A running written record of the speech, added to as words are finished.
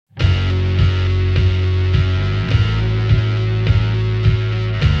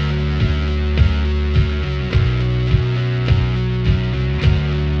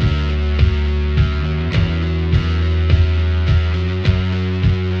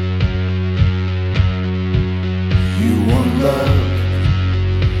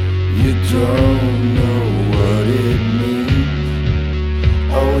don't know what it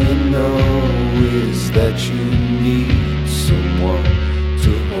means. All you know is that you need someone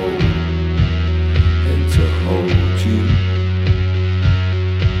to hold and to hold you.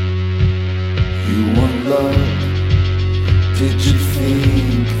 You want love? Did you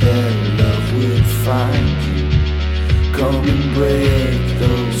think that love would find you? Come and break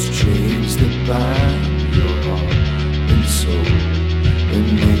those chains that bind your heart and soul and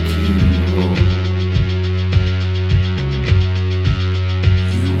make you whole.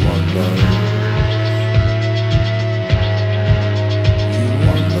 You want love. You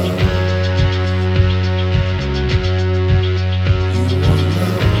want love. You want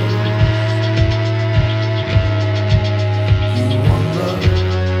love. You want love.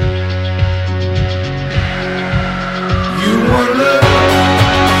 You want love.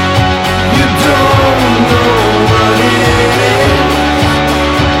 You don't know what it is.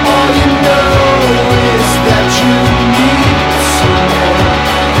 All you know is that you need someone,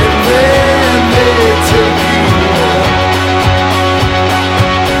 and then they take you home.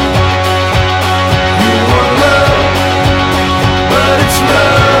 You want love, but it's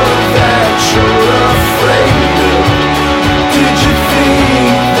love that you're afraid of. Did you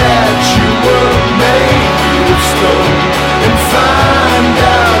think that you were made of stone and find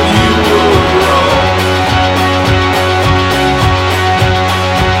out you were wrong?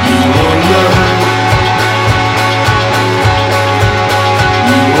 You want love.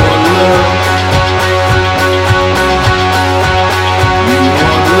 You want love. You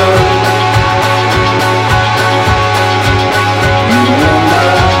want love. You want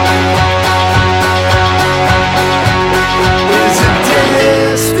love. Is it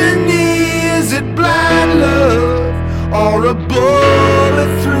destiny? Is it blind love? Or a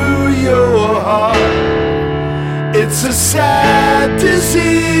bullet through your heart? It's a sad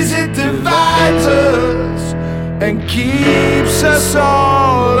disease, it divides us and keeps us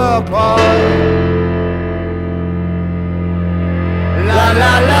all apart. La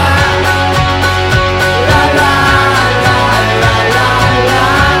la la. La la la la la la.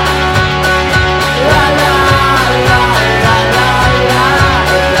 La la la la la la.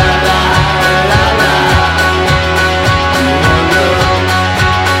 La la la la. You want love.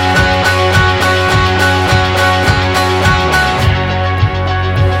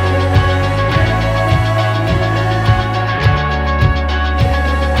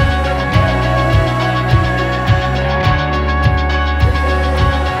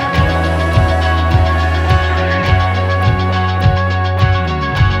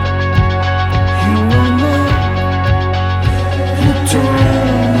 You want love. You don't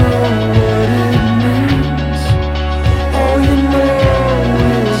know what it means. All you know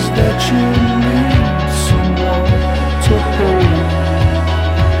is that you need someone to hold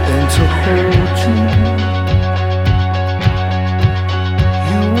and to hold you.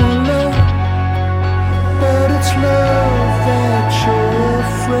 You want love, but it's love that you're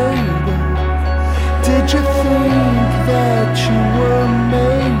afraid of. Did you think that you were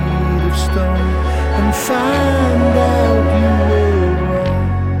made of stone and fire?